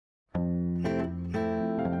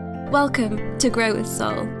Welcome to Grow with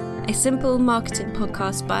Soul, a simple marketing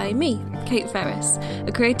podcast by me, Kate Ferris,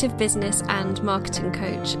 a creative business and marketing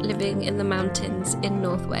coach living in the mountains in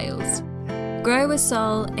North Wales. Grow with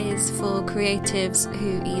Soul is for creatives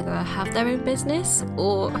who either have their own business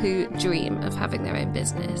or who dream of having their own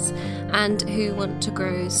business and who want to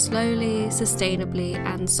grow slowly, sustainably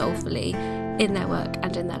and soulfully in their work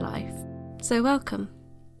and in their life. So welcome.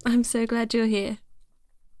 I'm so glad you're here.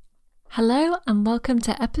 Hello and welcome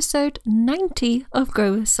to episode 90 of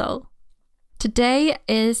Grow with Soul. Today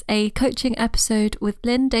is a coaching episode with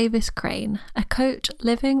Lynn Davis Crane, a coach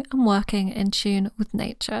living and working in tune with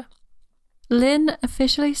nature. Lynn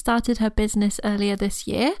officially started her business earlier this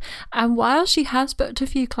year, and while she has booked a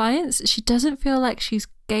few clients, she doesn't feel like she's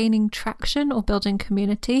gaining traction or building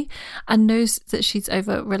community and knows that she's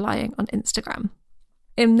over relying on Instagram.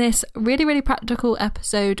 In this really practical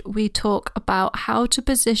episode, we talk about how to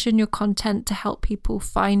position your content to help people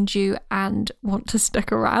find you and want to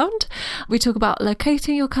stick around. We talk about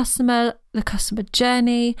locating your customer, the customer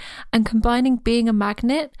journey, and combining being a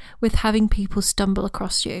magnet with having people stumble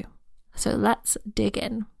across you. So let's dig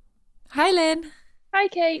in. Hi, Lynn. Hi,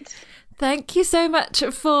 Kate. Thank you so much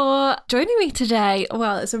for joining me today.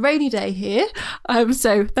 Well, it's a rainy day here,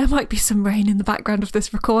 so there might be some rain in the background of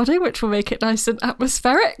this recording, which will make it nice and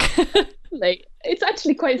atmospheric. It's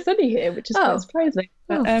actually quite sunny here, which is quite surprising.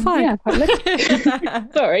 But, fine. Yeah, quite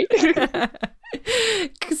lucky. Sorry.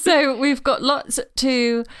 So we've got lots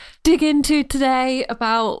to dig into today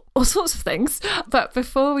about all sorts of things. But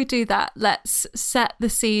before we do that, let's set the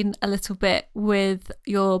scene a little bit with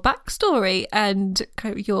your backstory and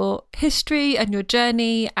kind of your history and your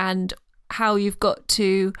journey and how you've got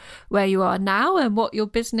to where you are now and what your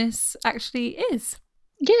business actually is.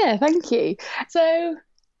 Yeah, thank you. So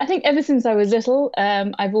I think ever since I was little,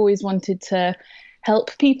 I've always wanted to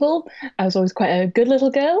help people. I was always quite a good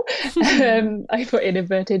little girl. I put in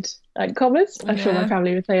inverted commas. I'm sure my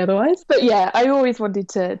family would say otherwise. But yeah, I always wanted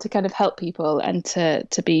to kind of help people and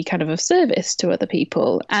to be kind of service to other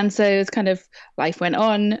people. And so as kind of life went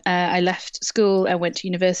on, I left school and went to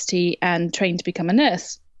university and trained to become a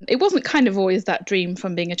nurse. It wasn't kind of always that dream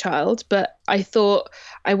from being a child, but I thought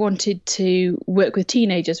I wanted to work with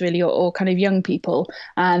teenagers really, or kind of young people.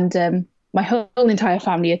 And my whole entire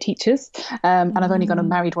family are teachers, and I've only got a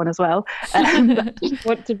married one as well. But I didn't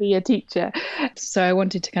want to be a teacher. So I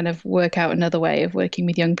wanted to kind of work out another way of working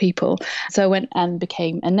with young people. So I went and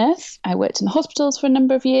became a nurse. I worked in the hospitals for a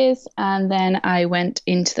number of years, and then I went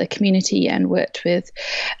into the community and worked with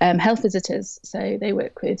health visitors. So they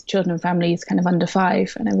work with children and families kind of under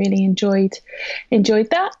 5, and I really enjoyed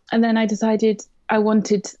that. And then I decided I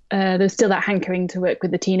wanted, there's still that hankering to work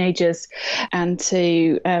with the teenagers and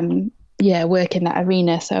to work in that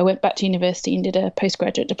arena. So I went back to university and did a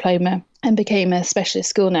postgraduate diploma and became a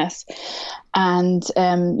specialist school nurse. And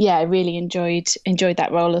I really enjoyed that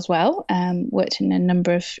role as well. Worked in a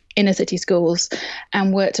number of inner city schools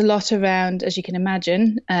and worked a lot around, as you can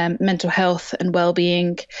imagine, mental health and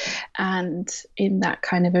well-being, and in that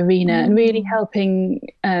kind of arena, and really helping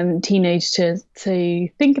teenagers to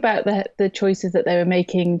think about the choices that they were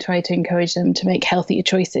making, try to encourage them to make healthier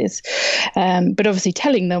choices. But obviously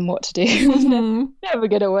telling them what to do was never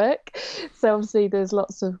going to work. So obviously there's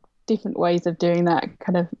lots of different ways of doing that,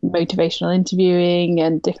 kind of motivational interviewing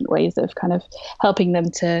and different ways of kind of helping them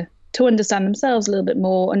to understand themselves a little bit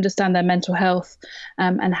more, understand their mental health,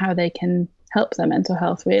 and how they can help their mental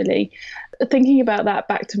health, really. Thinking about that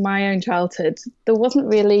back to my own childhood, we weren't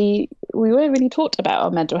really taught about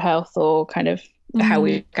our mental health or kind of how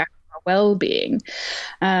we look at our well-being.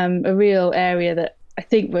 A real area that I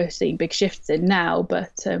think we're seeing big shifts in now,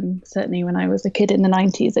 but certainly when I was a kid in the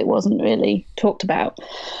 90s, it wasn't really talked about.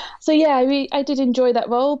 So yeah, I did enjoy that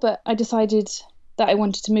role, but I decided that I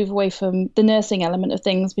wanted to move away from the nursing element of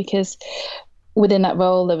things, because within that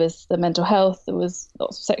role, there was the mental health, there was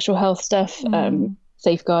lots of sexual health stuff,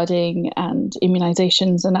 safeguarding and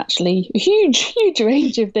immunisations, and actually a huge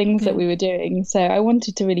range of things that we were doing. So I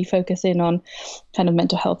wanted to really focus in on kind of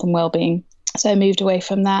mental health and well-being. So I moved away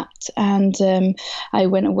from that, and I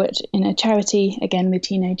went and worked in a charity, again with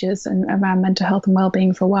teenagers and around mental health and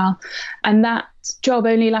wellbeing for a while. And that job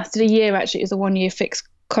only lasted a year, actually. It was a 1-year fixed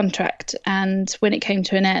contract. And when it came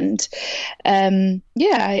to an end,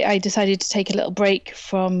 I decided to take a little break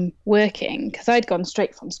from working, because I'd gone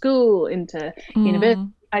straight from school into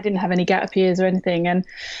university. I didn't have any gap years or anything. And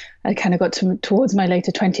I kind of got towards my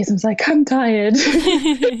later 20s and was like, I'm tired.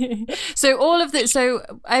 So all of this, so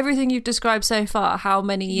everything you've described so far, how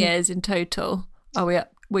many years in total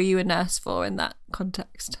were you a nurse for in that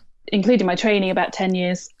context? including my training, about 10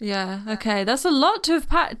 years. Yeah, okay. That's a lot to have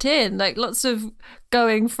packed in, like lots of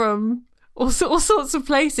going from all sorts of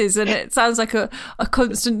places, and it sounds like a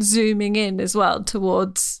constant zooming in as well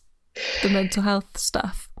towards the mental health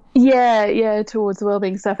stuff. Yeah, towards the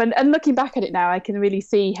wellbeing stuff. And looking back at it now, I can really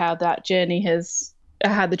see how that journey has,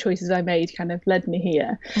 how the choices I made kind of led me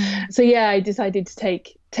here. So yeah, I decided to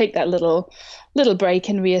take that little break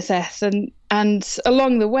and reassess. And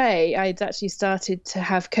along the way, I'd actually started to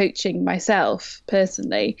have coaching myself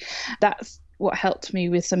personally. That's what helped me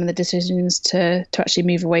with some of the decisions to actually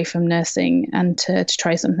move away from nursing and to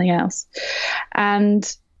try something else.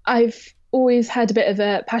 And I've always had a bit of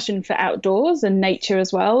a passion for outdoors and nature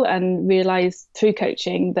as well, and realised through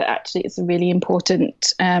coaching that actually it's a really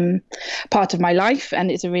important part of my life,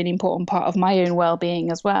 and it's a really important part of my own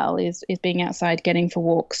well-being as well, is being outside, getting for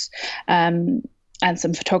walks, and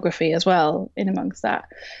some photography as well in amongst that.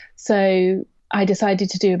 So I decided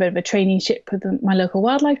to do a bit of a traineeship with my local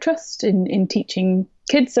wildlife trust in teaching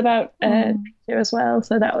kids about nature as well.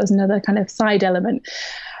 So that was another kind of side element.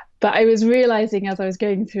 But I was realising as I was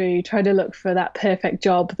going through, trying to look for that perfect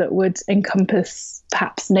job that would encompass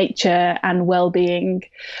perhaps nature and well-being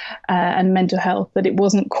and mental health, that it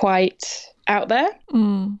wasn't quite out there.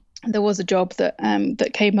 There was a job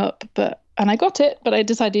that came up, and I got it, but I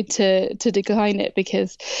decided to decline it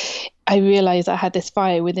because I realised I had this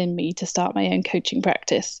fire within me to start my own coaching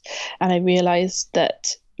practice. And I realised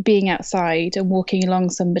that being outside and walking along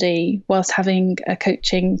somebody whilst having a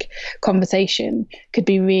coaching conversation could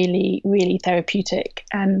be really, really therapeutic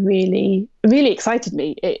and really, really excited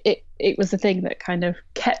me. It was the thing that kind of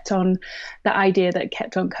kept on, the idea that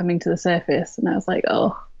kept on coming to the surface. And I was like,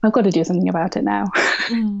 oh, I've got to do something about it now.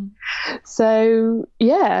 So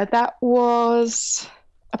yeah, that was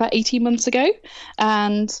about 18 months ago.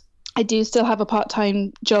 And I do still have a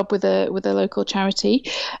part-time job with a local charity,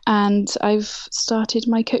 and I've started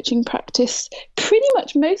my coaching practice pretty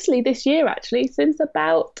much mostly this year, actually, since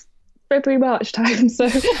about February, March time. So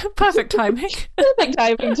perfect timing. Perfect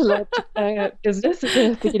timing to launch business at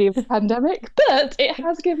the beginning of the pandemic. But it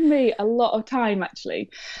has given me a lot of time, actually.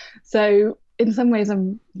 So in some ways,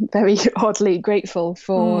 I'm very oddly grateful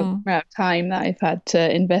for the amount of time that I've had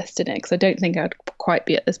to invest in it, because I don't think I'd quite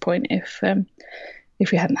be at this point if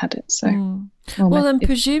we hadn't had it. So well, then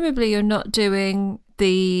presumably you're not doing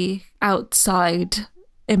the outside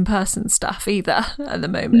in-person stuff either at the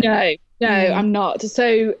moment. No, I'm not.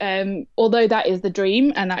 So although that is the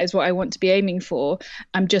dream and that is what I want to be aiming for,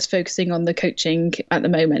 I'm just focusing on the coaching at the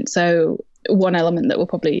moment. So one element that we'll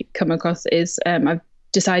probably come across is I've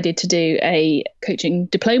decided to do a coaching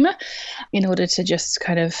diploma in order to just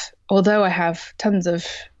kind of, although I have tons of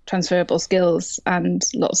transferable skills and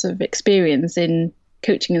lots of experience in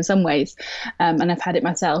coaching in some ways, and I've had it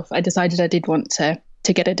myself, I decided I did want to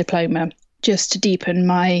get a diploma just to deepen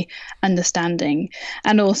my understanding,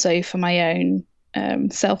 and also for my own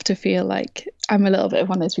self to feel like I'm a little bit of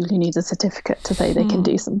one of those people who needs a certificate to say they can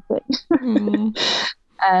do something.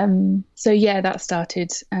 So yeah, that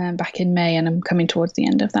started back in May, and I'm coming towards the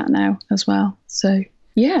end of that now as well. So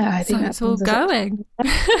yeah, I think that's all going.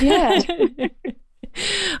 Yeah.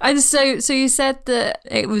 And so you said that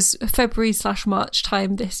it was February/March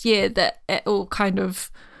time this year that it all kind of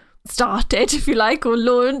started, if you like, or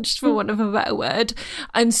launched, for want of a better word.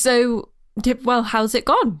 And so, well, how's it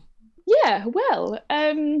gone? Yeah, well,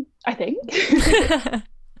 I think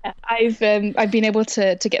I've been able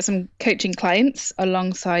to get some coaching clients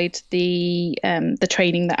alongside the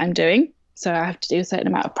training that I'm doing. So I have to do a certain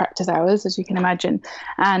amount of practice hours, as you can imagine.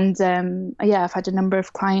 And yeah, I've had a number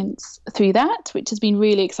of clients through that, which has been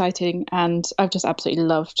really exciting. And I've just absolutely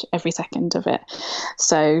loved every second of it.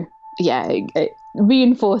 So yeah, it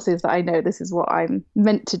reinforces that I know this is what I'm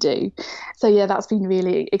meant to do. So yeah, that's been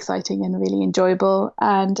really exciting and really enjoyable.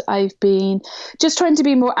 And I've been just trying to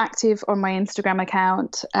be more active on my Instagram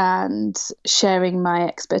account and sharing my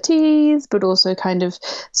expertise, but also kind of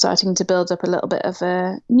starting to build up a little bit of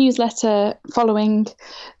a newsletter following,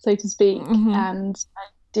 so to speak. And I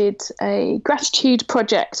did a gratitude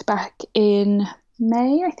project back in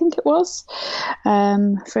May, I think it was,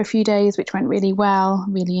 for a few days, which went really well.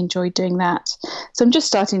 Really enjoyed doing that. So I'm just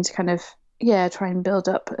starting to kind of, try and build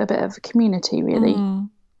up a bit of a community, really.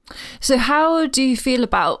 So how do you feel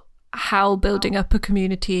about how building up a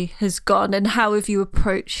community has gone, and how have you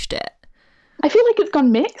approached it? I feel like it's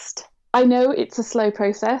gone mixed. I know it's a slow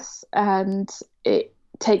process and it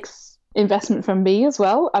takes investment from me as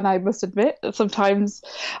well. And I must admit that sometimes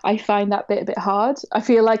I find that bit a bit hard. I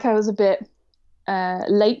feel like I was a bit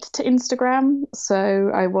late to Instagram,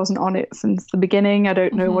 so I wasn't on it since the beginning. I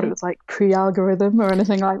don't know what it was like pre-algorithm or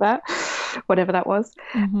anything like that. whatever that was.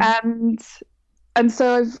 And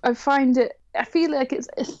so I feel like it's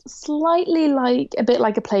slightly like a bit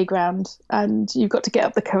like a playground, and you've got to get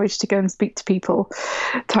up the courage to go and speak to people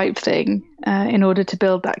type thing in order to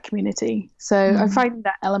build that community. So I find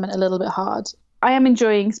that element a little bit hard. I am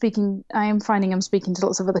enjoying speaking. I am finding I'm speaking to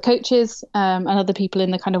lots of other coaches and other people in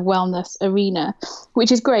the kind of wellness arena,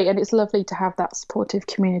 which is great. And it's lovely to have that supportive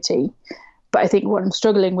community. But I think what I'm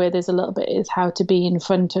struggling with is how to be in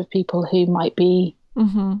front of people who might be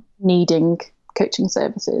needing coaching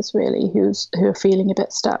services, really, who are feeling a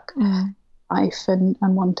bit stuck in life and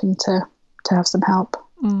wanting to have some help.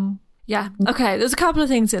 Yeah. Okay. There's a couple of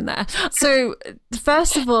things in there. So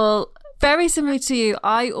first of all, very similar to you,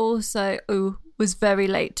 I also was very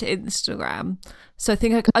late to Instagram. So I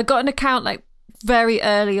think I got an account like very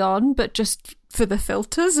early on, but just for the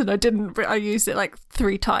filters, and I used it like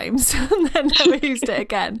 3 times and then never used it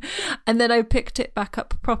again. And then I picked it back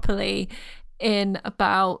up properly in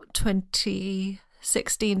about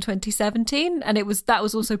 2016, 2017, and that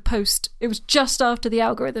was also it was just after the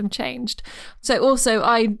algorithm changed. So also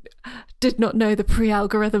I did not know the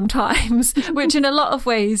pre-algorithm times, which in a lot of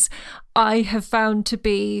ways I have found to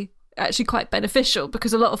be actually quite beneficial,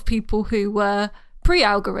 because a lot of people who were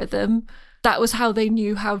pre-algorithm, that was how they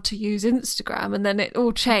knew how to use Instagram, and then it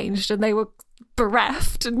all changed and they were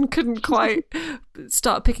bereft and couldn't quite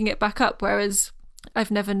start picking it back up, whereas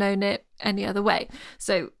I've never known it any other way.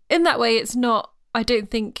 So in that way, it's not, I don't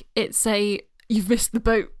think it's a you've missed the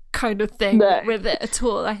boat kind of thing with it at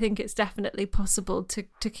all. I think it's definitely possible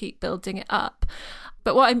to keep building it up.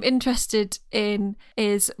 But what I'm interested in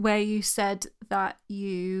is where you said that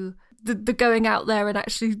the going out there and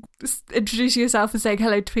actually introducing yourself and saying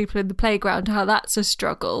hello to people in the playground, how that's a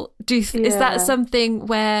struggle. Is that something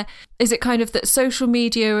where, is it kind of that social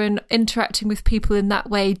media and interacting with people in that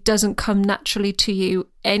way doesn't come naturally to you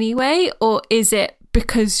anyway? Or is it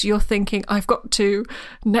because you're thinking, I've got to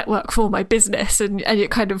network for my business, and you've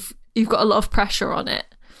got a lot of pressure on it?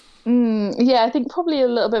 Yeah, I think probably a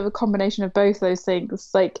little bit of a combination of both those things.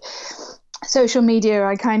 Like social media,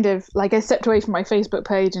 I stepped away from my Facebook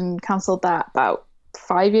page and cancelled that about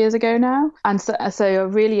 5 years ago now, and so I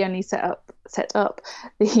really only set up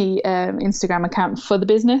the Instagram account for the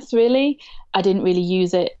business. Really, I didn't really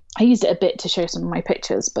use it. I used it a bit to show some of my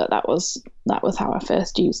pictures, but that was how I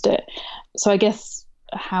first used it. So I guess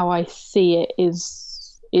how I see it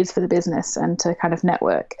is for the business and to kind of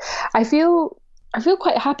network. I feel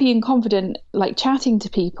quite happy and confident like chatting to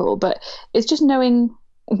people, but it's just knowing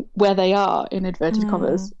where they are, in inverted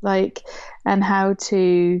commas, like, and how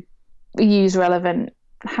to use relevant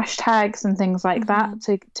hashtags and things like that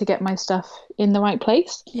to get my stuff in the right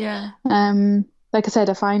place. Yeah. Like I said,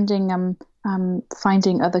 I'm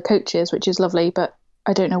finding other coaches, which is lovely, but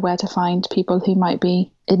I don't know where to find people who might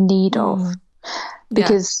be in need of,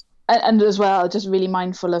 because and as well, just really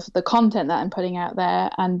mindful of the content that I'm putting out there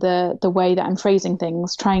and the way that I'm phrasing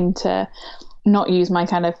things, trying to not use my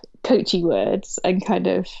kind of coachy words and kind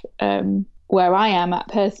of where I am at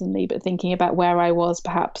personally, but thinking about where I was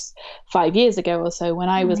perhaps 5 years ago or so when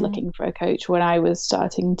I was looking for a coach, when I was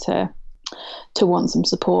starting to want some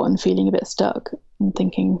support and feeling a bit stuck and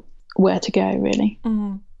thinking where to go, really.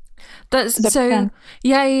 That's so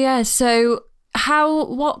yeah. So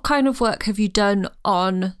what kind of work have you done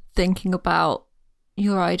on thinking about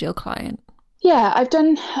your ideal client? Yeah, I've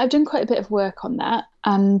done quite a bit of work on that,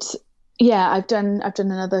 and I've done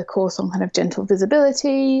another course on kind of gentle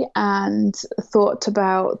visibility, and thought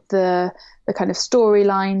about the kind of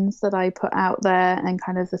storylines that I put out there and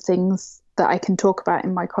kind of the things that I can talk about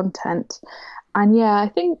in my content. And I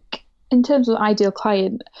think in terms of ideal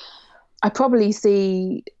client, I probably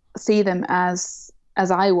see them as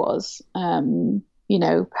I was,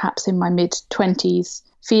 perhaps in my mid-20s,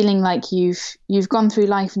 feeling like you've gone through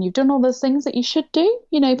life and you've done all those things that you should do.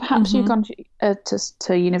 Perhaps you've gone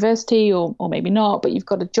to university or maybe not, but you've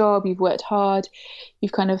got a job, you've worked hard,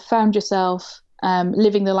 you've kind of found yourself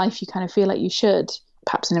living the life you kind of feel like you should.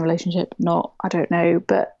 Perhaps in a relationship, not, I don't know,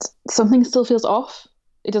 but something still feels off.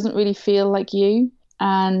 It doesn't really feel like you,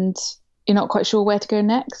 and you're not quite sure where to go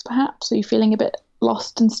next, perhaps. Or you're feeling a bit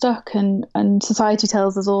lost and stuck, and society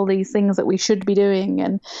tells us all these things that we should be doing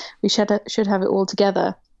and we should have it all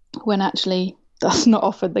together, when actually that's not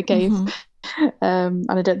often the case. And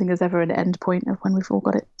I don't think there's ever an end point of when we've all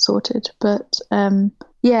got it sorted. But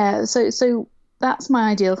so that's my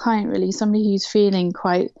ideal client, really. Somebody who's feeling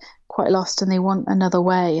quite lost and they want another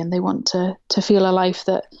way, and they want to feel a life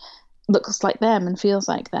that looks like them and feels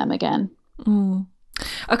like them again.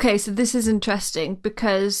 Okay, so this is interesting,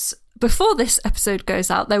 because before this episode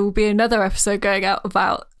goes out, there will be another episode going out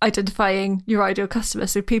about identifying your ideal customer.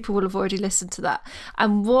 So people will have already listened to that.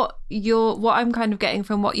 And what I'm kind of getting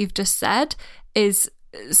from what you've just said is,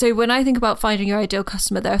 so when I think about finding your ideal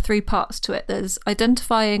customer, there are 3 parts to it. There's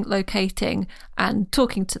identifying, locating, and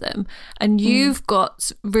talking to them. And you've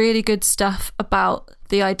got really good stuff about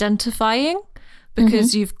the identifying,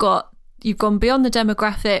 because you've gone beyond the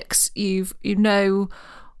demographics. You know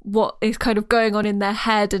what is kind of going on in their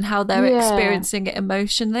head and how they're experiencing it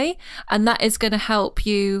emotionally, and that is going to help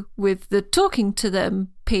you with the talking to them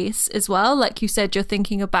piece as well. Like you said, you're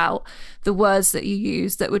thinking about the words that you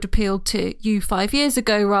use that would appeal to you 5 years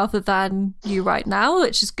ago rather than you right now,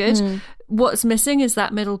 which is good. What's missing is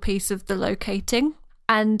that middle piece of the locating.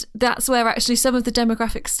 And that's where actually some of the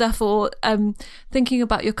demographic stuff, or thinking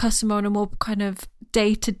about your customer on a more kind of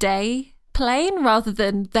day-to-day plane rather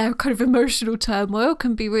than their kind of emotional turmoil,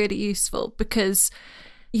 can be really useful, because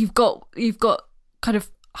you've got kind of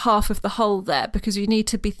half of the whole there, because you need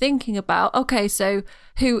to be thinking about, okay, so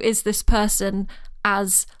who is this person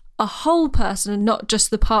as a whole person and not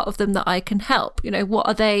just the part of them that I can help? You know, what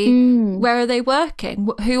are they, where are they working?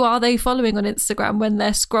 Who are they following on Instagram when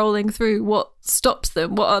they're scrolling through? What stops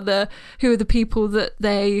them? who are the people that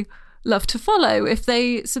they love to follow? If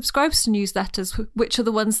they subscribe to newsletters, which are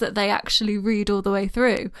the ones that they actually read all the way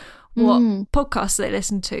through? What podcasts do they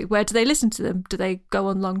listen to? Where do they listen to them? Do they go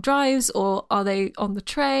on long drives, or are they on the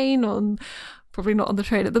train? Probably not on the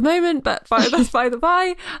train at the moment, but that's by the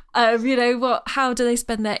by. You know, how do they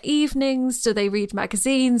spend their evenings? Do they read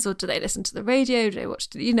magazines, or do they listen to the radio? Do they watch,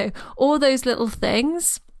 all those little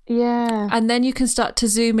things. Yeah. And then you can start to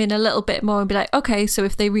zoom in a little bit more and be like, okay, so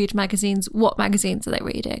if they read magazines, what magazines are they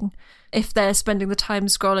reading? If they're spending the time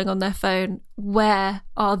scrolling on their phone, where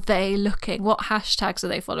are they looking? What hashtags are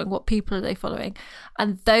they following? What people are they following?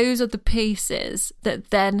 And those are the pieces that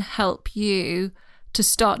then help you to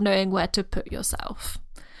start knowing where to put yourself.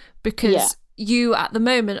 Because you at the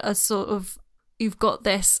moment are sort of, you've got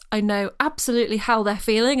this, I know absolutely how they're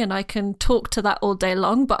feeling and I can talk to that all day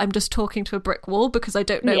long, but I'm just talking to a brick wall because I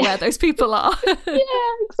don't know where those people are.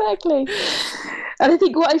 Yeah, exactly. And I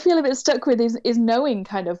think what I feel a bit stuck with is knowing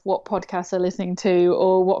kind of what podcasts they're listening to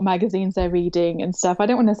or what magazines they're reading and stuff. I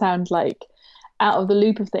don't want to sound like out of the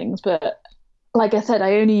loop of things, but like I said,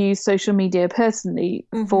 I only use social media personally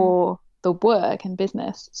for the work and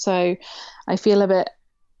business. So I feel a bit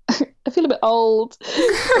old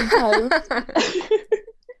sometimes.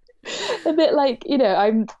 A bit like,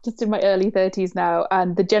 I'm just in my early 30s now,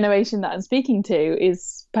 and the generation that I'm speaking to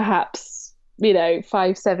is perhaps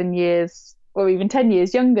 5-7 years or even 10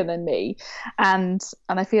 years younger than me, and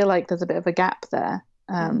I feel like there's a bit of a gap there,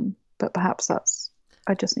 but perhaps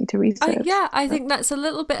I just need to research. I think that's a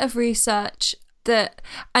little bit of research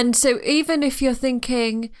and so even if you're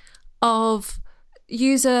thinking of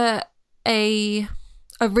user a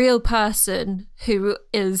real person who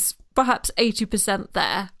is perhaps 80%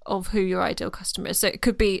 there of who your ideal customer is. So it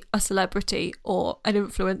could be a celebrity or an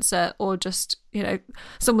influencer or just,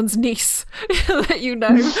 someone's niece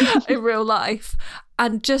that in real life.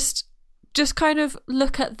 And just kind of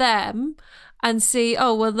look at them and see,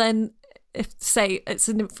 oh, well then, if say it's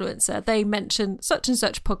an influencer, they mention such and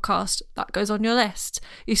such podcast, that goes on your list.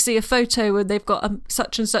 You see a photo and they've got a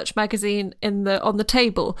such and such magazine on the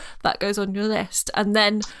table, that goes on your list. And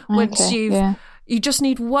then once you just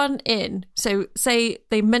need one in. So say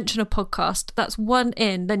they mention a podcast, that's one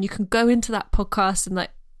in, then you can go into that podcast and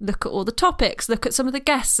look at all the topics, look at some of the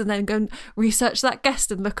guests, and then go and research that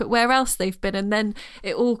guest and look at where else they've been. And then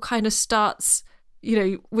it all kind of starts,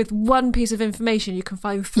 with one piece of information, you can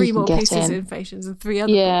find 3 more pieces of information and 3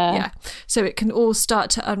 other. So it can all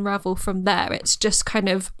start to unravel from there. It's just kind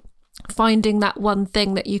of finding that one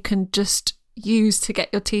thing that you can just use to get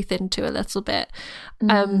your teeth into a little bit.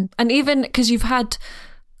 And even because you've had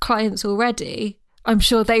clients already, I'm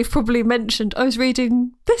sure they've probably mentioned, I was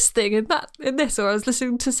reading this thing and that in this, or I was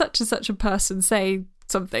listening to such and such a person say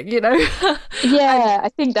something, I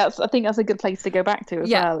think that's a good place to go back to as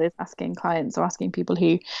well, is asking clients or asking people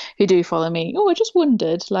who do follow me, I just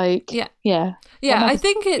wondered, I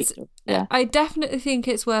think I definitely think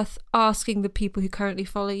it's worth asking the people who currently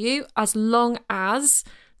follow you, as long as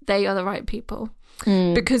they are the right people.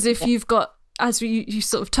 Because if you've got, as you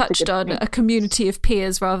sort of touched on, a community of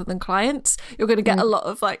peers rather than clients, you're going to get a lot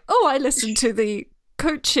of I listen to the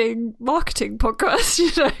coaching marketing podcast,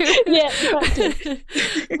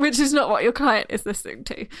 which is not what your client is listening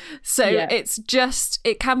to. So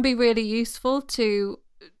it can be really useful to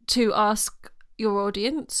ask your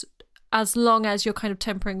audience, as long as you're kind of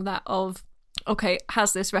tempering that of, okay,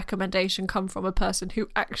 has this recommendation come from a person who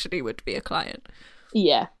actually would be a client?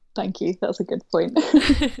 Thank you. That's a good point.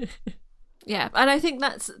 Yeah, and I think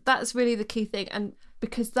that's really the key thing, and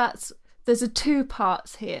because there's two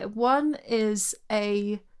parts here. One is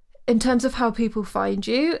in terms of how people find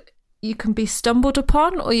you, you can be stumbled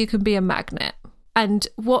upon or you can be a magnet. And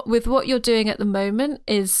what you're doing at the moment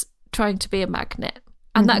is trying to be a magnet.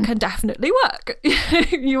 And that can definitely work.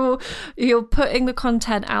 You're putting the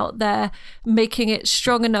content out there, making it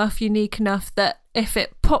strong enough, unique enough that if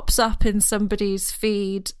it pops up in somebody's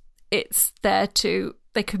feed, it's there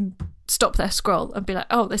they can stop their scroll and be like,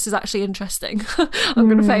 oh, this is actually interesting. I'm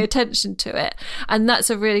going to pay attention to it. And that's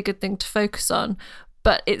a really good thing to focus on.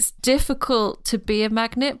 But it's difficult to be a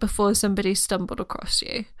magnet before somebody stumbled across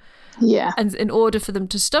you. Yeah. And in order for them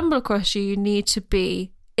to stumble across you, you need to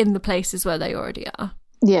be in the places where they already are.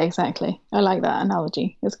 Yeah, exactly. I like that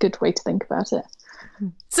analogy. It's a good way to think about it.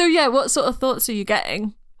 So yeah, what sort of thoughts are you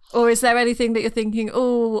getting? Or is there anything that you're thinking,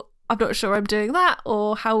 oh, I'm not sure I'm doing that,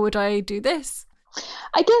 or how would I do this?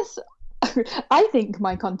 I guess I think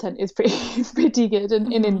my content is pretty good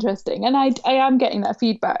and interesting. And I am getting that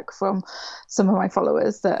feedback from some of my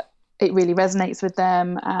followers that it really resonates with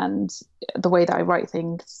them and the way that I write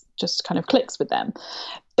things just kind of clicks with them.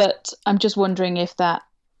 But I'm just wondering if that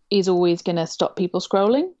is always going to stop people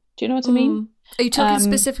scrolling. Do you know what I mean? Are you talking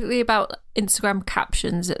specifically about Instagram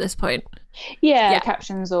captions at this point? Yeah,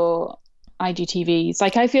 captions or IGTVs.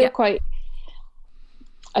 Like I feel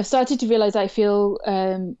I've started to realize I feel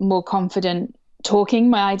more confident talking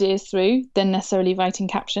my ideas through than necessarily writing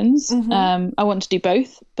captions. I want to do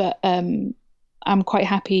both, but I'm quite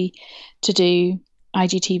happy to do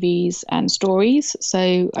IGTVs and stories.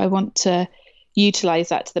 So I want to utilize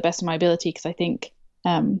that to the best of my ability, because I think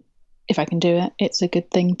if I can do it, it's a good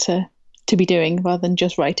thing to be doing rather than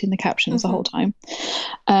just writing the captions the whole time.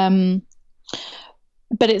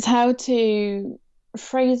 But it's how to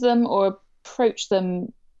phrase them or approach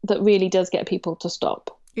them that really does get people to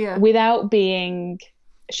stop without being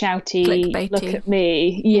shouty, clickbaity. Look at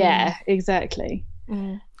me. Yeah, exactly.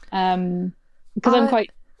 Because I'm quite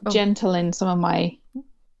gentle in some of my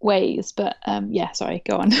ways, but sorry,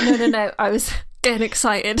 go on. No, I was getting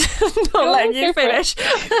excited, not letting you finish.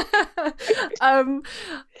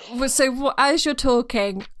 So as you're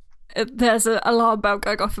talking, there's an alarm bell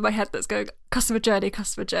going off in my head that's going customer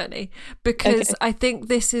journey, because I think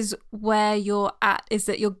this is where you're at, is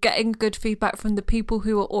that you're getting good feedback from the people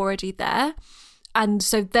who are already there, and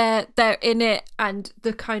so they're in it, and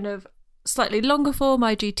the kind of slightly longer form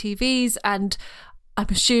IGTVs, and I'm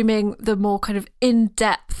assuming the more kind of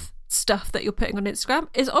in-depth stuff that you're putting on Instagram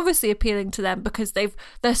is obviously appealing to them, because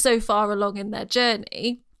they're so far along in their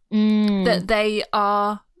journey that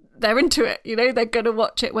they're into it, they're going to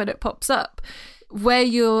watch it when it pops up. Where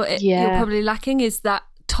you're probably lacking is that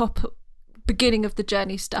top beginning of the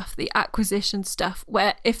journey stuff, the acquisition stuff,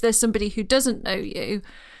 where if there's somebody who doesn't know you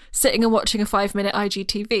sitting and watching a 5-minute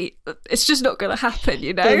IGTV, it's just not going to happen,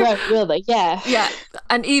 They won't, will they? Yeah.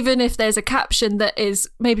 And even if there's a caption that is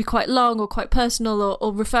maybe quite long or quite personal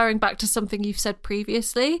or referring back to something you've said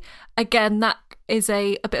previously, again, that is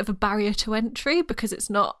a bit of a barrier to entry, because it's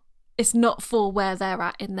not for where they're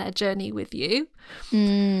at in their journey with you.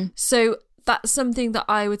 So that's something that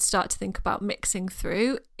I would start to think about mixing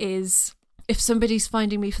through, is if somebody's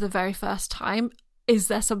finding me for the very first time, is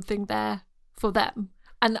there something there for them?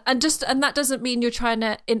 And that doesn't mean you're trying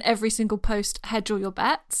to, in every single post, hedge all your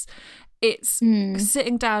bets. It's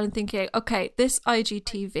sitting down and thinking, okay, this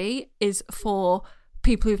IGTV is for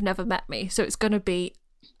people who've never met me. So it's going to be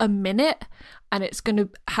a minute, and it's going to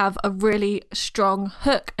have a really strong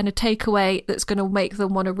hook and a takeaway that's going to make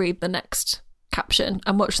them want to read the next caption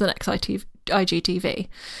and watch the next IGTV.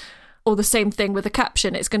 Or the same thing with a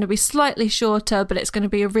caption. It's going to be slightly shorter, but it's going to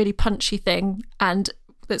be a really punchy thing, and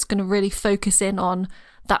that's going to really focus in on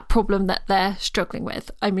that problem that they're struggling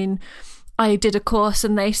with. I mean, I did a course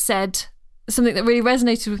and they said something that really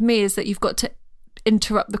resonated with me is that you've got to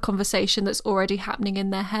interrupt the conversation that's already happening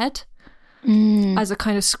in their head as a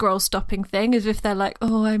kind of scroll stopping thing, as if they're like,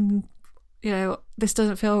 oh, I'm, this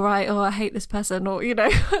doesn't feel right, or I hate this person, or,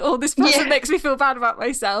 or this person makes me feel bad about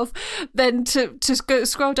myself. Then to go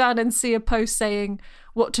scroll down and see a post saying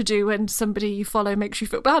what to do when somebody you follow makes you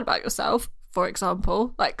feel bad about yourself, for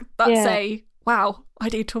example, like that's wow, I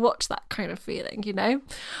need to watch that kind of feeling,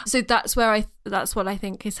 So that's what I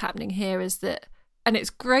think is happening here, is that, and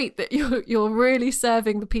it's great that you're really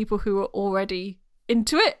serving the people who are already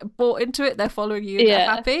into it, bought into it, they're following you, they're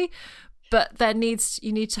happy, but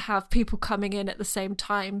you need to have people coming in at the same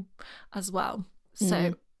time as well.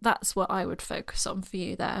 So that's what I would focus on for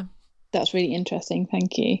you there. That's really interesting,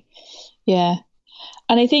 thank you. And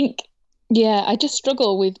I think I just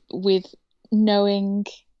struggle with knowing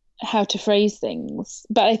how to phrase things.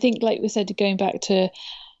 But I think, like we said, going back to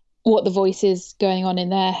what the voice is going on in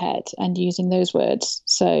their head and using those words.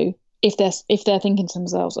 So if they're thinking to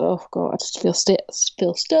themselves, oh God, I just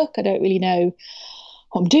feel stuck, I don't really know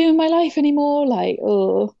what I'm doing in my life anymore, like,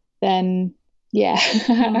 oh, then yeah,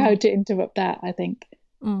 how to interrupt that, I think.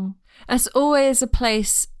 There's always a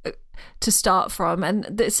place to start from, and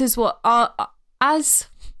this is what as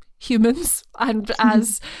humans and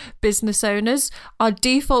as business owners, our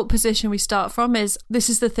default position we start from is, this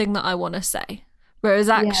is the thing that I want to say. Whereas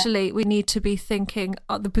actually we need to be thinking,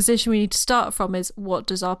 the position we need to start from is, what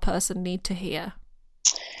does our person need to hear?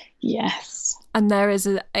 Yes. And there is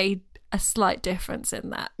a slight difference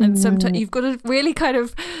in that. And sometimes you've got to really kind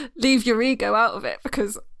of leave your ego out of it,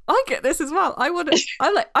 because I get this as well.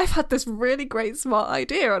 I've had this really great smart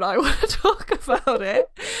idea and I want to talk about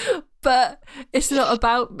it, but it's not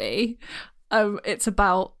about me. It's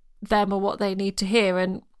about them or what they need to hear.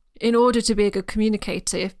 And in order to be a good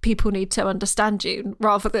communicator, people need to understand you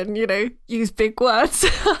rather than, use big words.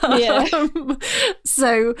 Yeah.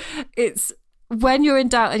 So it's when you're in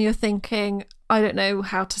doubt and you're thinking, I don't know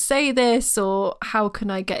how to say this or how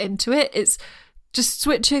can I get into it, it's just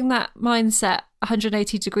switching that mindset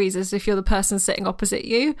 180 degrees as if you're the person sitting opposite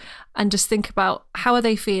you, and just think about, how are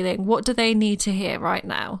they feeling? What do they need to hear right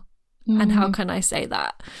now? And how can I say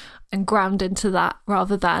that? And ground into that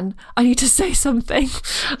rather than, I need to say something.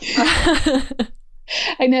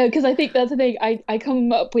 I know, because I think that's the thing. I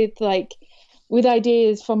come up with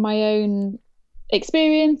ideas from my own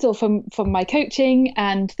experience or from my coaching,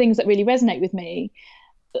 and things that really resonate with me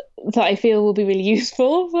that I feel will be really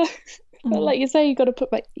useful. But like you say, you've got to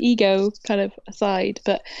put my ego kind of aside.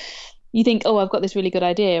 But you think, oh, I've got this really good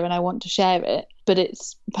idea and I want to share it. But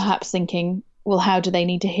it's perhaps thinking, well, how do they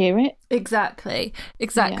need to hear it? Exactly.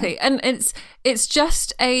 Yeah. And it's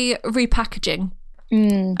just a repackaging.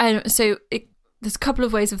 And so there's a couple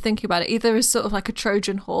of ways of thinking about it. Either as sort of like a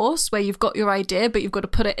Trojan horse, where you've got your idea, but you've got to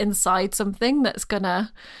put it inside something that's going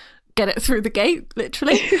to get it through the gate,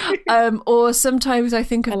 literally. Or sometimes I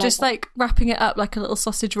think of just like wrapping it up like a little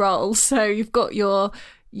sausage roll. So you've got your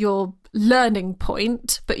learning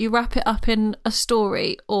point, but you wrap it up in a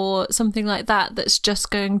story or something like that that's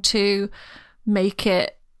just going to make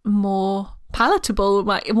it more palatable,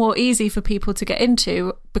 more easy for people to get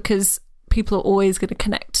into, because people are always going to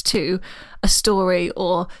connect to a story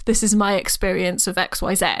or, this is my experience of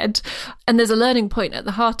XYZ, and there's a learning point at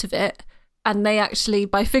the heart of it. And they actually,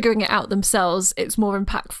 by figuring it out themselves, it's more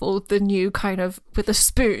impactful than you kind of with a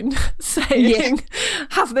spoon saying,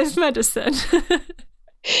 have this medicine.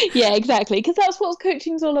 Yeah, exactly. Because that's what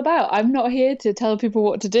coaching's all about. I'm not here to tell people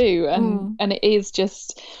what to do. And it is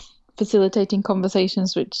just facilitating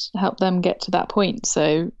conversations which help them get to that point.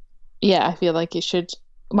 So yeah, I feel like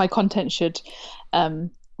my content should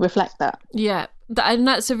reflect that. Yeah. And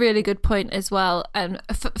that's a really good point as well. And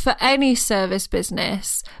for any service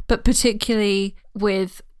business, but particularly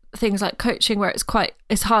with things like coaching, where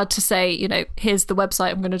it's hard to say, here's the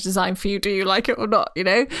website I'm going to design for you, do you like it or not?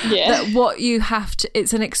 That what you have to,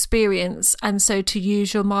 it's an experience. And so to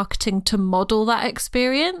use your marketing to model that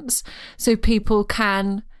experience so people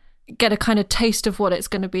can get a kind of taste of what it's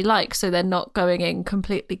going to be like, so they're not going in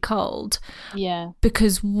completely cold. Yeah.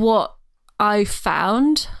 Because what I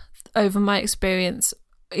found over my experience,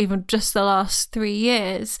 even just the last 3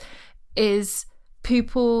 years, is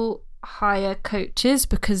people hire coaches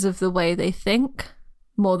because of the way they think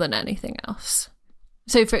more than anything else.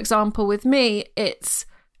 So for example, with me,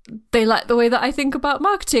 they like the way that I think about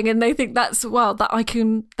marketing, and they think that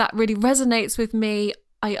really resonates with me.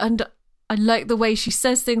 I like the way she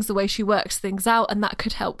says things, the way she works things out, and that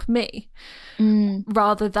could help me,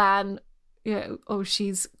 rather than,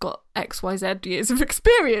 she's got XYZ years of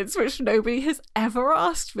experience, which nobody has ever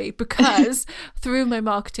asked me, because through my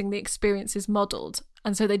marketing, the experience is modelled.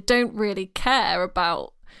 And so they don't really care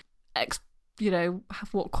about,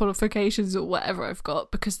 what qualifications or whatever I've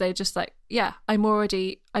got, because they're just like, yeah, I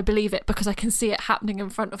believe it because I can see it happening in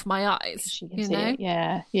front of my eyes.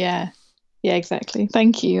 Yeah, exactly.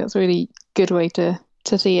 Thank you. That's a really good way to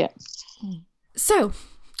see it. So,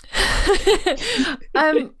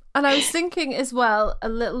 and I was thinking as well a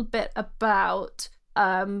little bit about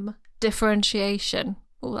differentiation.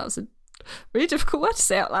 Oh, that was a really difficult word to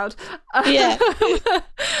say out loud. Yeah.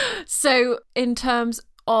 So in terms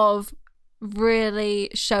of really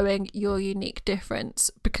showing your unique difference,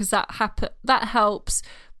 because that helps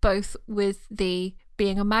both with the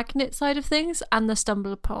being a magnet side of things and the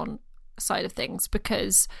stumble upon side of things,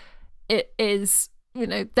 because it is,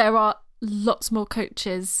 there are lots more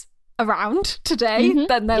coaches around today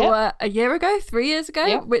than there were a year ago, 3 years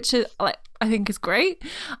ago, which is like I think is great.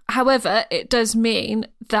 However, it does mean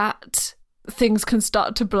that things can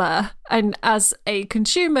start to blur. And as a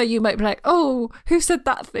consumer, you might be like, oh, who said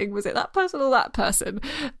that thing? Was it that person or that person?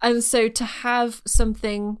 And so to have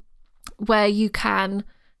something where you can,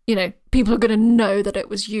 you know, people are going to know that it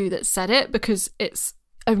was you that said it because it's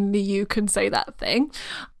only you can say that thing.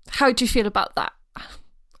 How do you feel about that?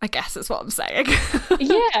 I guess that's what I'm saying.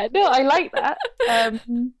 Yeah, no, I like that.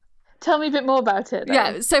 Tell me a bit more about it, though.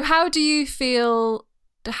 Yeah, so how do you feel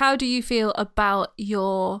about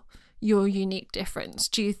your unique difference?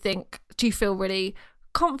 Do you feel really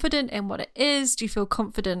confident in what it is? Do you feel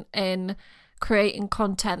confident in creating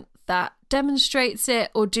content that demonstrates it?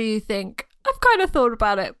 Or do you think, I've kind of thought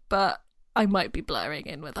about it, but I might be blurring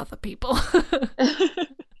in with other people?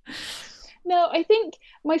 No, I think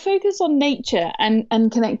my focus on nature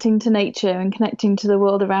and connecting to nature and connecting to the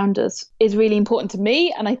world around us is really important to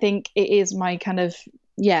me. And I think it is my kind of,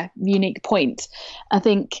 unique point. I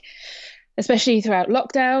think especially throughout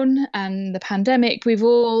lockdown and the pandemic, we've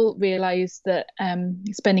all realised that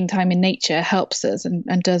spending time in nature helps us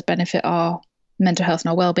and does benefit our mental health and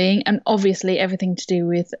our well-being. And obviously everything to do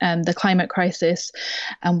with the climate crisis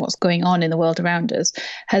and what's going on in the world around us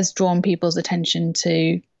has drawn people's attention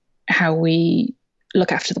to how we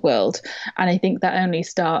look after the world. And I think that only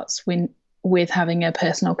starts with having a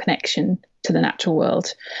personal connection to the natural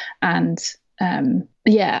world. And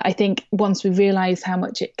I think once we realise how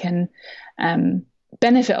much it can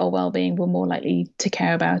benefit our well-being, we're more likely to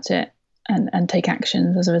care about it and take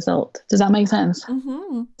actions as a result. Does that make sense?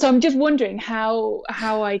 Mm-hmm. So I'm just wondering how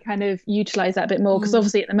I kind of utilise that a bit more, because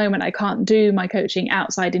obviously at the moment I can't do my coaching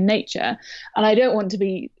outside in nature, and I don't want to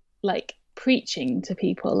be like preaching to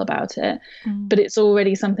people about it, but it's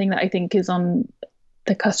already something that I think is on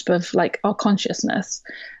the cusp of like our consciousness.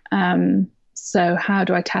 So how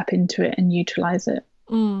do I tap into it and utilize it?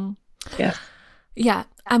 Yeah.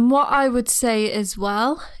 And what I would say as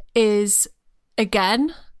well is,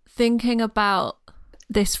 again, thinking about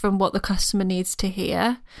this from what the customer needs to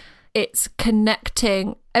hear, it's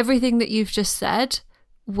connecting everything that you've just said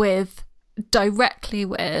directly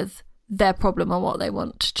with their problem and what they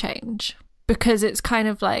want to change. Because it's kind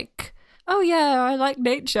of like, oh yeah, I like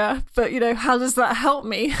nature, but, you know, how does that help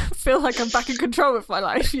me feel like I'm back in control of my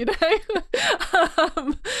life, you know?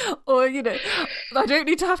 Or, you know, I don't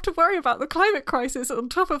need to have to worry about the climate crisis on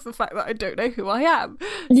top of the fact that I don't know who I am.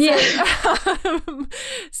 Yeah.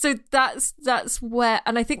 So that's where,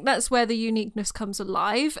 and I think that's where the uniqueness comes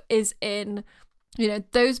alive, is in, you know,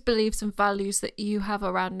 those beliefs and values that you have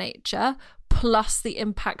around nature, plus the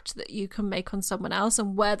impact that you can make on someone else,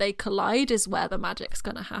 and where they collide is where the magic's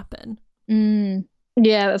going to happen.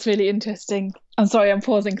 Yeah, that's really interesting. I'm sorry, I'm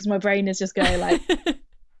pausing because my brain is just going like,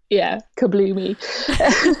 kabloomy.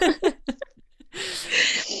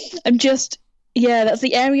 That's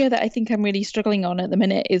the area that I think I'm really struggling on at the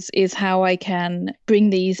minute, is how I can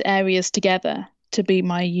bring these areas together to be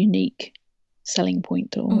my unique selling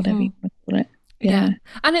point, or whatever you want to call it. Yeah.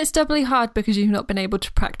 And it's doubly hard because you've not been able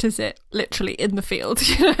to practice it literally in the field,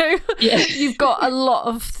 you know? Yeah. You've got a lot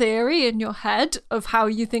of theory in your head of how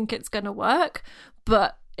you think it's going to work,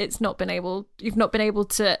 but you've not been able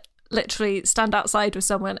to literally stand outside with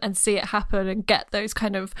someone and see it happen and get those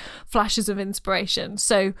kind of flashes of inspiration.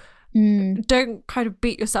 So don't kind of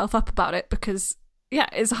beat yourself up about it, because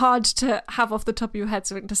it's hard to have off the top of your head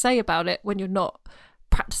something to say about it when you're not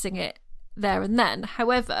practicing it there and then.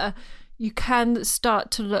 However, you can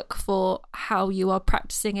start to look for how you are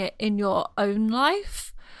practicing it in your own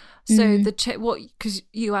life. So because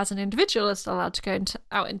you as an individual are still allowed to go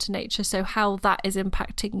out into nature, so how that is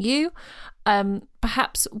impacting you.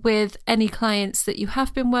 Perhaps with any clients that you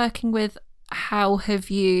have been working with, how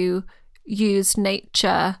have you used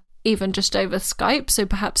nature even just over Skype? So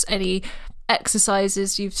perhaps any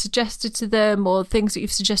exercises you've suggested to them, or things that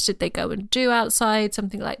you've suggested they go and do outside,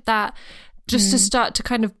 something like that. Just to start to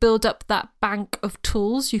kind of build up that bank of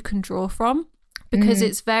tools you can draw from. Because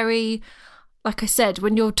it's very, like I said,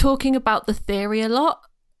 when you're talking about the theory a lot,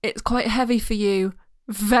 it's quite heavy for you,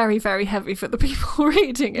 very, very heavy for the people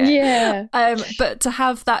reading it. Yeah. But to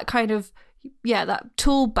have that kind of, that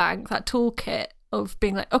tool bank, that toolkit of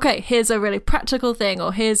being like, okay, here's a really practical thing,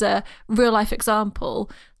 or here's a real life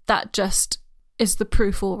example, that just is the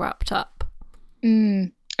proof all wrapped up.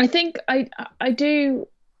 I think I do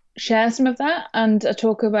share some of that, and I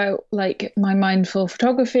talk about like my mindful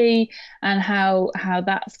photography and how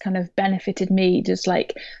that's kind of benefited me, just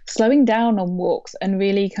like slowing down on walks and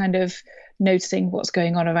really kind of noticing what's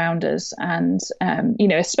going on around us. And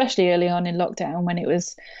especially early on in lockdown, when it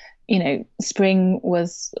was spring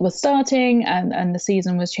was starting and the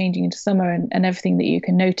season was changing into summer, and everything that you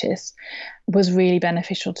can notice was really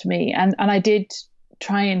beneficial to me. And I did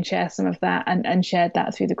try and share some of that and shared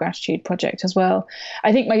that through the gratitude project as well.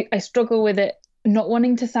 I think I struggle with it, not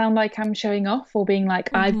wanting to sound like I'm showing off or being like,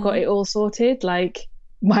 I've got it all sorted, like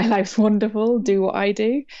my life's wonderful, do what I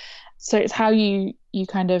do. So it's how you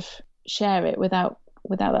kind of share it without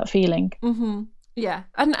that feeling. Yeah.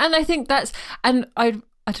 And I think that's, and I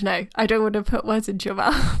don't know, I don't want to put words into your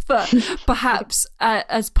mouth, but perhaps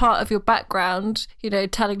as part of your background,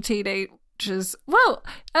 telling teenagers, well,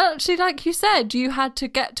 actually, like you said, you had to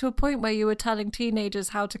get to a point where you were telling teenagers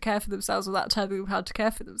how to care for themselves without telling them how to care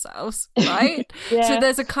for themselves, right? Yeah. So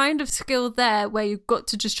there's a kind of skill there where you've got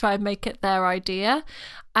to just try and make it their idea.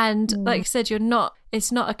 And like you said,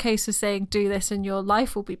 it's not a case of saying, do this and your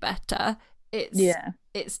life will be better.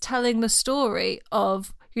 It's telling the story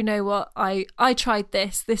of, you know what, I tried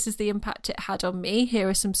this is the impact it had on me, here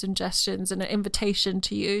are some suggestions and an invitation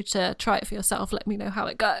to you to try it for yourself, let me know how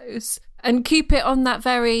it goes, and keep it on that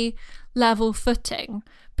very level footing.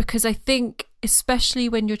 Because I think especially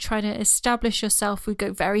when you're trying to establish yourself, we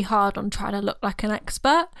go very hard on trying to look like an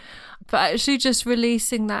expert, but actually just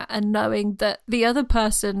releasing that and knowing that the other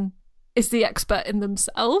person is the expert in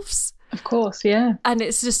themselves. Of course, yeah. And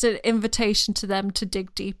it's just an invitation to them to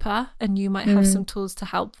dig deeper, and you might have some tools to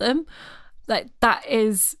help them. Like, that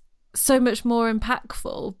is so much more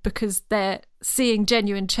impactful because they're seeing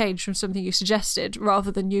genuine change from something you suggested,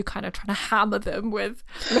 rather than you kind of trying to hammer them with,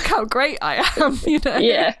 look how great I am,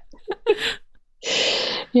 Yeah.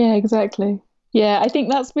 Yeah, exactly. Yeah, I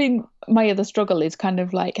think that's been my other struggle, is kind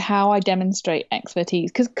of like how I demonstrate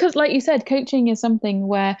expertise. Because like you said, coaching is something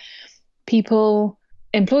where people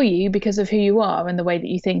employ you because of who you are and the way that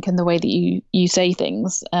you think and the way that you say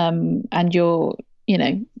things, and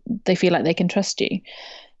they feel like they can trust you.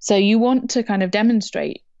 So you want to kind of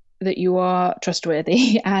demonstrate that you are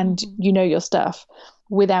trustworthy and you know your stuff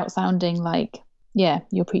without sounding like,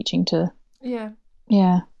 you're preaching to. Yeah,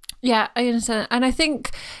 I understand. And I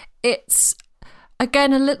think it's,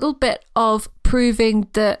 again, a little bit of proving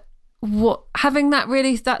that having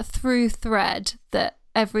that through thread, that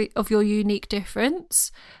every of your unique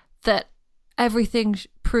difference, that everything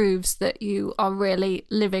proves that you are really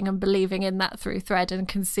living and believing in that through thread and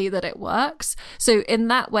can see that it works. So in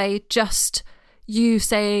that way, just you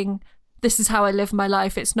saying, this is how I live my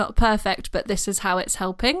life, it's not perfect, but this is how it's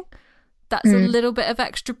helping, that's a little bit of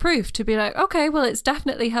extra proof to be like, okay, well, it's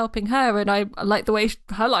definitely helping her, and I like the way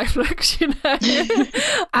her life looks,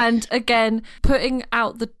 And again, putting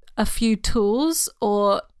out a few tools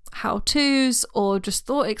or how-tos or just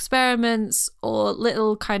thought experiments or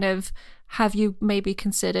little kind of, have you maybe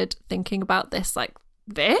considered thinking about this like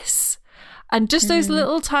this? And just those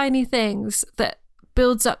little tiny things that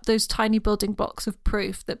builds up those tiny building blocks of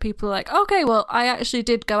proof that people are like, okay, well, I actually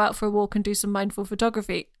did go out for a walk and do some mindful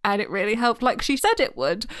photography and it really helped, like she said it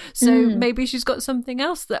would. So maybe she's got something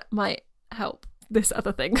else that might help this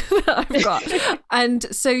other thing that I've got. And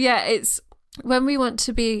so, it's when we want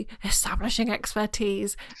to be establishing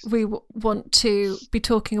expertise, we want to be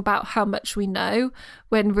talking about how much we know,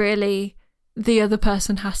 when really the other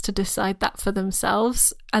person has to decide that for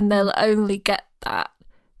themselves, and they'll only get that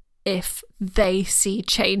if they see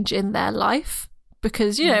change in their life.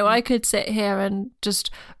 Because, I could sit here and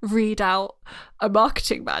just read out a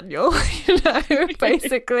marketing manual,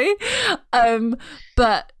 basically.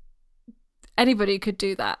 But anybody could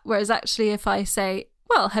do that. Whereas actually, if I say,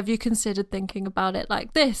 well, have you considered thinking about it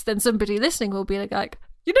like this? Then somebody listening will be like,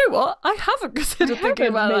 you know what? I haven't considered thinking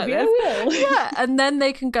about it like this. Yeah. And then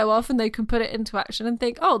they can go off and they can put it into action and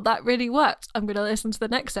think, oh, that really worked. I'm going to listen to the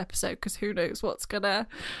next episode because who knows what's going to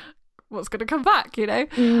come back,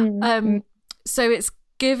 So it's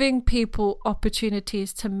giving people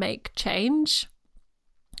opportunities to make change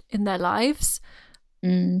in their lives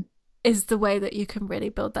is the way that you can really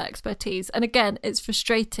build that expertise. And again, it's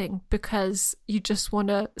frustrating because you just want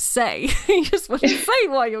to say,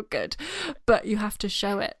 why you're good, but you have to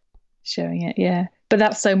show it. Showing it, yeah. But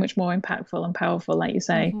that's so much more impactful and powerful, like you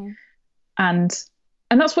say. And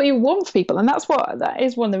that's what you want for people. And that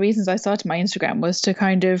is one of the reasons I started my Instagram, was to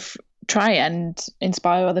kind of try and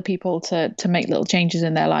inspire other people to make little changes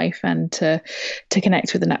in their life and to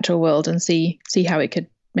connect with the natural world and see how it could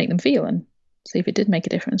make them feel and see if it did make a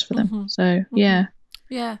difference for them. So yeah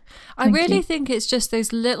I really think it's just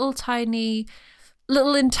those little tiny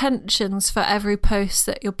little intentions for every post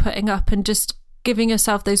that you're putting up, and just giving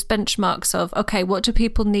yourself those benchmarks of, okay, what do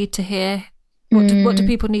people need to hear, what do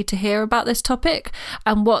people need to hear about this topic,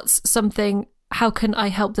 and what's something how can I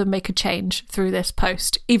help them make a change through this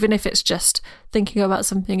post, even if it's just thinking about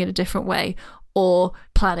something in a different way or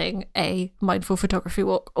planning a mindful photography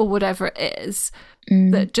walk or whatever it is,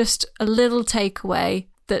 that just a little takeaway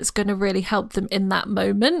that's going to really help them in that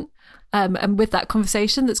moment. And with that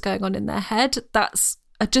conversation that's going on in their head, that's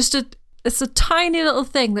it's a tiny little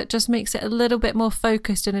thing that just makes it a little bit more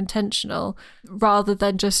focused and intentional, rather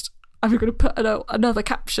than just, I'm going to put another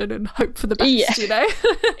caption and hope for the best, you know?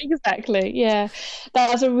 Exactly, yeah.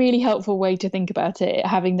 That's a really helpful way to think about it,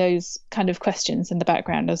 having those kind of questions in the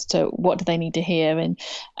background as to what do they need to hear and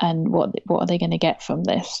what are they going to get from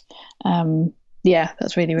this. Yeah,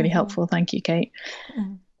 that's really, really helpful. Thank you, Kate.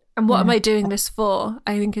 And what am I doing this for,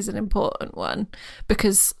 I think, is an important one,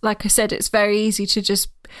 because like I said, it's very easy to just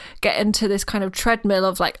get into this kind of treadmill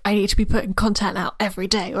of like, I need to be putting content out every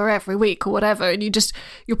day or every week or whatever, and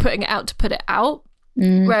you're putting it out to put it out.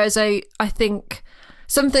 Whereas I think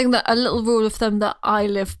something that a little rule of thumb that I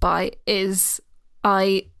live by is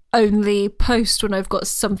I only post when I've got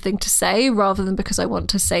something to say, rather than because I want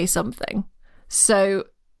to say something. So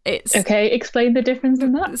it's okay. Explain the difference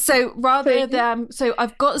in that. So so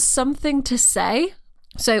I've got something to say.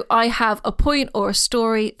 So I have a point or a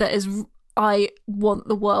story that is I want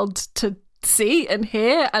the world to see and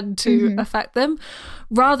hear and to affect them,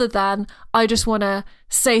 rather than I just want to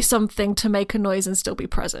say something to make a noise and still be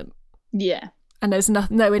present. Yeah. And there's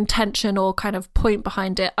no intention or kind of point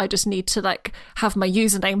behind it. I just need to like have my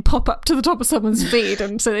username pop up to the top of someone's feed,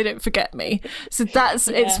 and so they don't forget me. So that's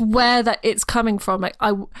it's where that it's coming from. Like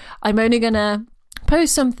I'm only gonna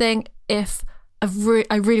post something if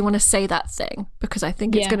I really want to say that thing, because I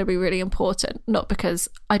think it's going to be really important, not because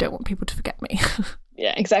I don't want people to forget me.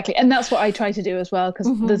 Yeah, exactly. And that's what I try to do as well,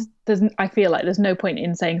 because I feel like there's no point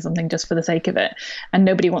in saying something just for the sake of it, and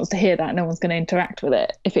nobody wants to hear that. No one's going to interact with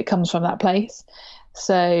it if it comes from that place.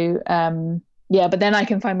 So but then I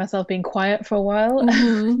can find myself being quiet for a while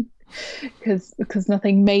because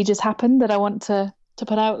nothing major's happened that I want to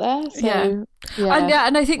put out there. So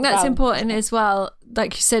and I think that's important as well,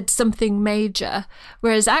 like you said, something major,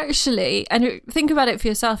 whereas actually, and think about it for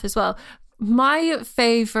yourself as well, my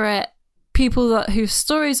favorite people whose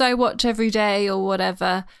stories I watch every day or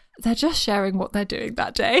whatever, they're just sharing what they're doing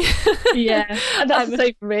that day. And that's the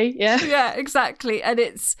same for me. Yeah, exactly. And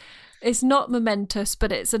it's not momentous,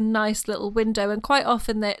 but it's a nice little window, and quite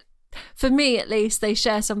often that, for me at least, they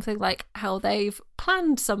share something like how they've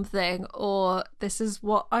planned something, or this is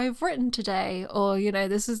what I've written today, or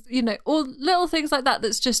this is or little things like that.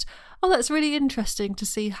 That's just, oh, that's really interesting to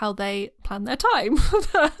see how they plan their time,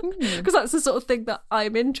 because that's the sort of thing that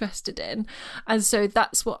I'm interested in. And so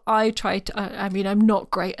that's what I try to, I mean, I'm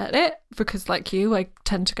not great at it, because like you, I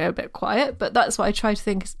tend to go a bit quiet, but that's what I try to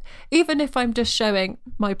think, even if I'm just showing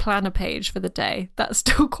my planner page for the day, that's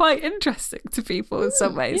still quite interesting to people in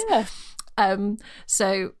some ways.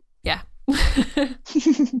 So yeah.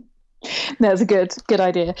 That's a good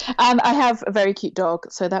idea. And I have a very cute dog,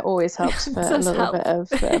 so that always helps for a little bit of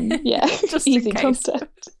just easy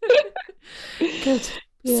content. Good.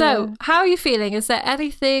 So how are you feeling? Is there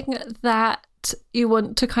anything that you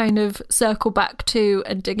want to kind of circle back to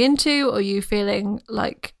and dig into, or are you feeling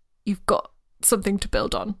like you've got something to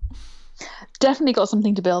build on? Definitely got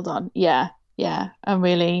something to build on. I'm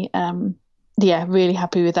really really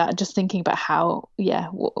happy with that. Just thinking about how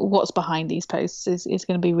what's behind these posts is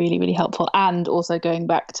going to be really, really helpful, and also going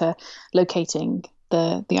back to locating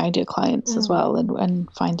the ideal clients as well,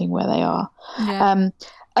 and finding where they are.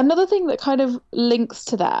 Another thing that kind of links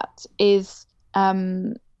to that is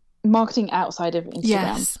marketing outside of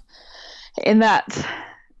Instagram. In that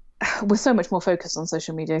we're so much more focused on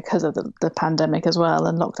social media because of the pandemic as well,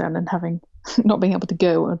 and lockdown, and having not being able to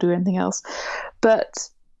go or do anything else. But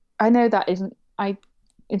I know that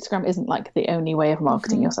Instagram isn't like the only way of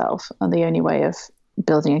marketing yourself and the only way of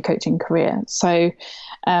building a coaching career. So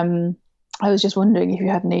I was just wondering if you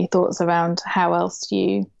had any thoughts around how else do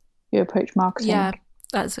you approach marketing? Yeah,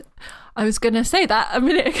 I was going to say that a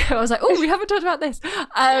minute ago. I was like, oh, we haven't talked about this.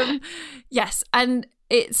 Yes, and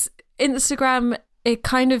it's Instagram. It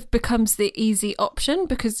kind of becomes the easy option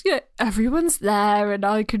because everyone's there, and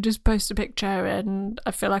I can just post a picture and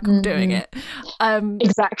I feel like I'm doing it.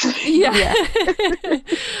 Exactly. Yeah.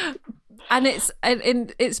 And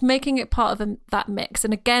it's making it part of that mix.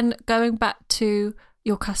 And again, going back to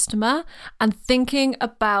your customer and thinking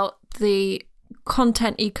about the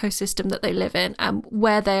content ecosystem that they live in and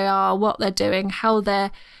where they are, what they're doing,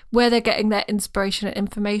 where they're getting their inspiration and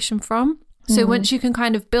information from. So once you can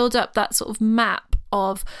kind of build up that sort of map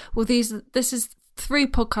of, well, this is 3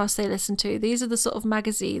 podcasts they listen to. These are the sort of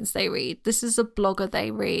magazines they read. This is a blogger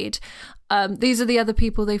they read. These are the other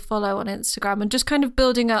people they follow on Instagram, and just kind of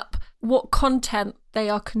building up what content they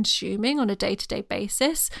are consuming on a day-to-day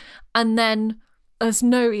basis. And then there's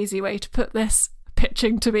no easy way to put this,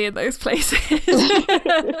 pitching to be in those places.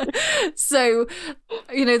 So,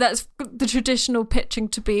 that's the traditional pitching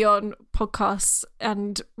to be on podcasts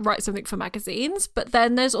and write something for magazines. But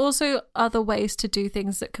then there's also other ways to do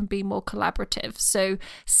things that can be more collaborative. So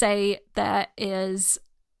say there is,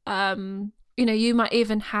 you might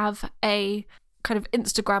even have a kind of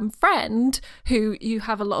Instagram friend who you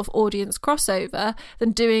have a lot of audience crossover,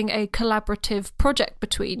 then doing a collaborative project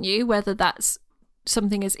between you, whether that's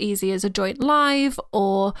something as easy as a joint live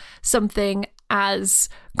or something as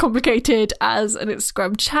complicated as an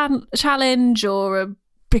Instagram challenge or a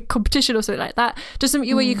big competition or something like that. Just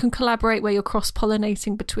something where you can collaborate, where you're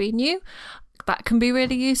cross-pollinating between you. That can be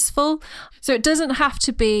really useful. So it doesn't have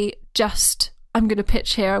to be just, I'm going to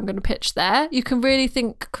pitch here, I'm going to pitch there. You can really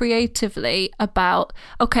think creatively about,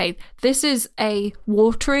 okay, this is a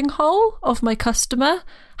watering hole of my customer.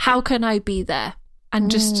 How can I be there? And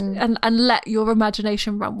just and let your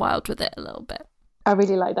imagination run wild with it a little bit. I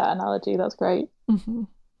really like that analogy. That's great. Mm-hmm.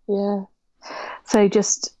 Yeah. So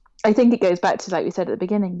I think it goes back to, like we said at the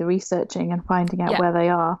beginning, the researching and finding out where they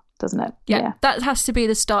are, doesn't it? Yeah, that has to be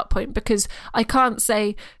the start point, because I can't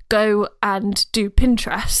say go and do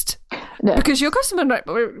Pinterest because your customer might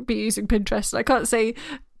be using Pinterest. I can't say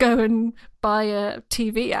go and buy a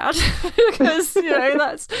TV ad because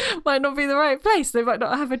that's might not be the right place. They might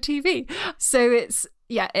not have a TV. So it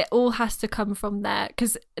all has to come from there,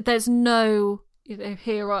 because there's no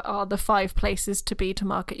here are the 5 places to be to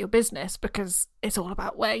market your business, because it's all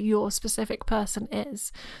about where your specific person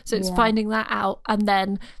is. So it's finding that out and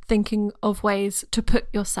then thinking of ways to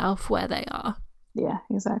put yourself where they are. Yeah,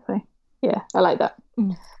 exactly. Yeah, I like that.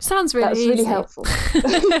 Sounds really easy. Really helpful.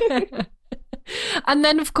 And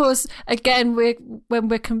then, of course, again, when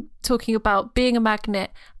we're talking about being a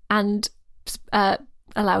magnet and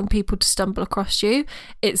allowing people to stumble across you,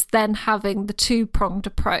 it's then having the 2-pronged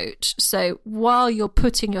approach. So while you're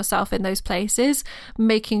putting yourself in those places,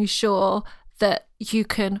 making sure that you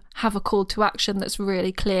can have a call to action that's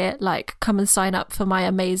really clear, like come and sign up for my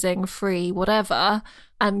amazing free whatever,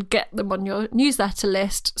 and get them on your newsletter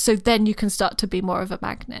list. So then you can start to be more of a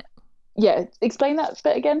magnet. Yeah, explain that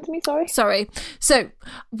bit again to me, sorry. So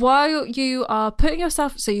while you are putting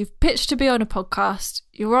yourself, so you've pitched to be on a podcast,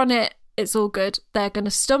 you're on it, it's all good, they're going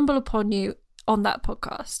to stumble upon you on that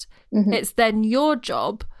podcast. Mm-hmm. It's then your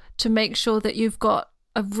job to make sure that you've got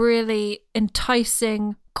a really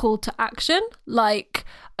enticing call to action, like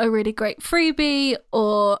a really great freebie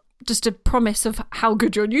or just a promise of how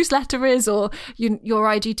good your newsletter is, or your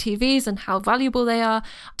IGTVs and how valuable they are,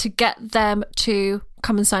 to get them to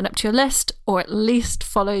come and sign up to your list, or at least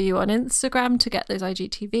follow you on Instagram to get those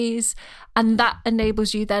IGTVs. And that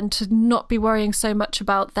enables you then to not be worrying so much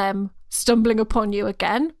about them stumbling upon you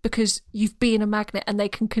again, because you've been a magnet and they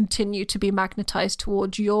can continue to be magnetized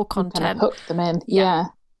towards your content. Kind of hook them in. Yeah,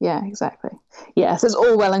 exactly. Yeah, so it's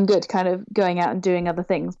all well and good kind of going out and doing other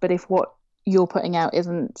things, but if what you're putting out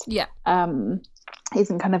isn't kind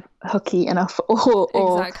of hooky enough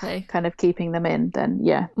or exactly. kind of keeping them in, then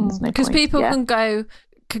there's no point. Because people can go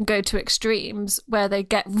to extremes where they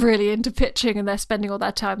get really into pitching and they're spending all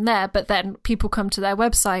their time there, but then people come to their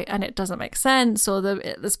website and it doesn't make sense, or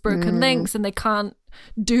there's broken links and they can't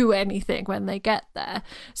do anything when they get there.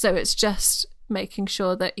 So it's just making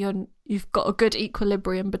sure that you've got a good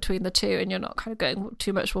equilibrium between the two, and you're not kind of going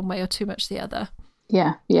too much one way or too much the other.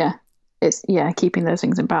 Yeah. It's keeping those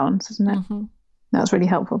things in balance, isn't it? Mm-hmm. That's really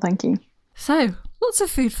helpful. Thank you. So lots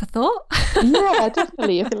of food for thought. Yeah,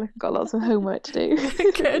 definitely. I feel like I've got lots of homework to do.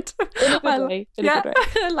 Good. In a good way.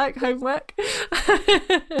 I like homework.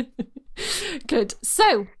 Good.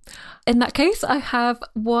 So in that case, I have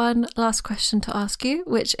one last question to ask you,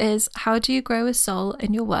 which is, how do you grow a soul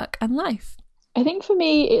in your work and life? I think for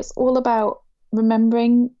me, it's all about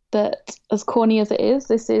remembering that, as corny as it is,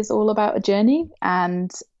 this is all about a journey,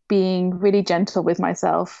 and being really gentle with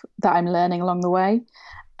myself that I'm learning along the way,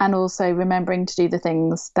 and also remembering to do the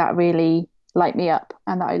things that really light me up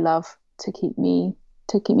and that I love to keep me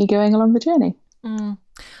going along the journey.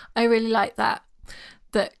 I really like that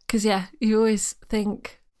because you always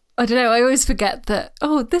think, I don't know, I always forget that,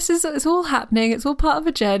 it's all happening, it's all part of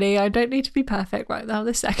a journey, I don't need to be perfect right now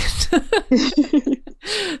this second.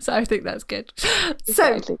 So I think that's good.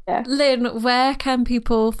 Exactly, so Lynn, where can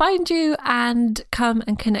people find you and come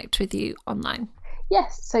and connect with you online?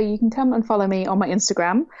 Yes, so you can come and follow me on my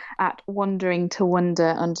Instagram at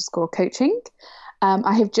wanderingtowonder_coaching.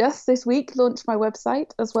 I have just this week launched my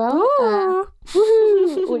website as well,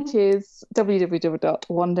 which is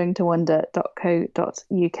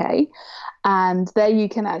www.wanderingtowonder.co.uk. And there you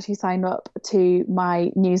can actually sign up to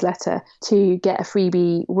my newsletter to get a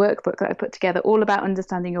freebie workbook that I put together all about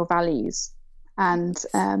understanding your values and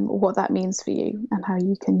what that means for you and how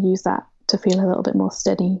you can use that to feel a little bit more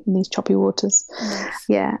steady in these choppy waters. Nice.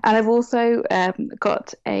 Yeah. And I've also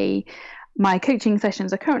got my coaching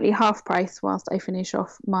sessions are currently half price whilst I finish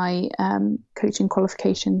off my coaching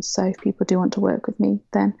qualifications. So if people do want to work with me,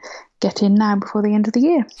 then get in now before the end of the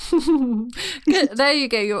year. Good. There you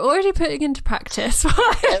go. You're already putting into practice. Have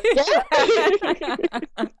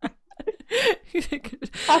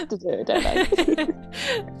to do it, don't I?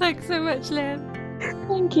 Thanks so much, Lynn.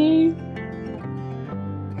 Thank you.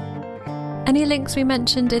 Any links we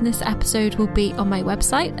mentioned in this episode will be on my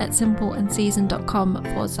website at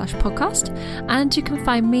simpleandseason.com/podcast, and you can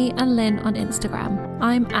find me and Lynn on Instagram.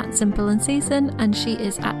 I'm at simpleandseason and she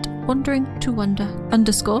is at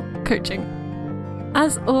wanderingtowonder_coaching.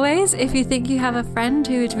 As always, if you think you have a friend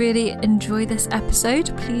who would really enjoy this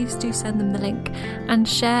episode, please do send them the link and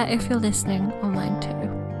share if you're listening online too.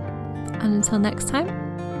 And until next time,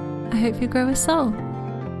 I hope you grow a soul.